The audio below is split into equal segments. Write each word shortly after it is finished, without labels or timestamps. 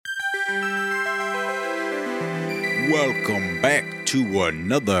Welcome back to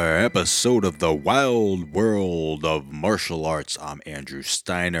another episode of the Wild World of Martial Arts. I'm Andrew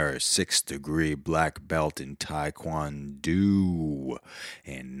Steiner, 6th degree black belt in Taekwondo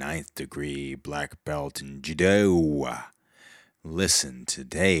and 9th degree black belt in Judo. Listen,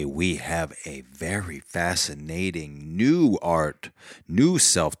 today we have a very fascinating new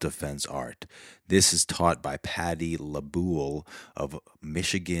self-defense art. This is taught by Patty LaBoule of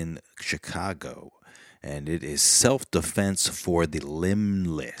Michigan, Chicago. And it is self-defense for the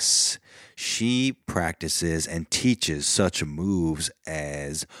limbless. She practices and teaches such moves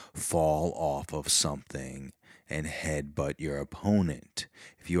as fall off of something and headbutt your opponent.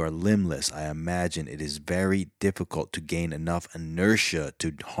 If you are limbless, I imagine it is very difficult to gain enough inertia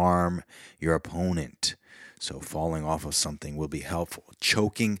to harm your opponent. So falling off of something will be helpful.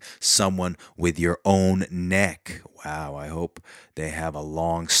 Choking someone with your own neck. Wow, I hope they have a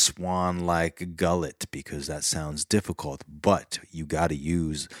long swan-like gullet because that sounds difficult. But you got to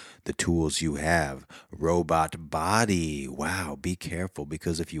use the tools you have. Robot body. Wow, be careful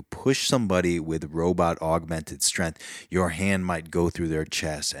because if you push somebody with robot augmented strength, your hand might go through their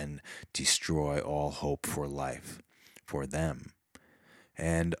chest and destroy all hope for life for them.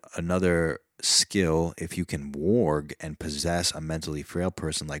 And another skill, if you can warg and possess a mentally frail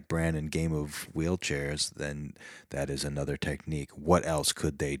person like Bran in Game of Wheelchairs, then that is another technique. What else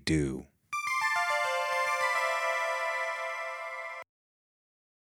could they do?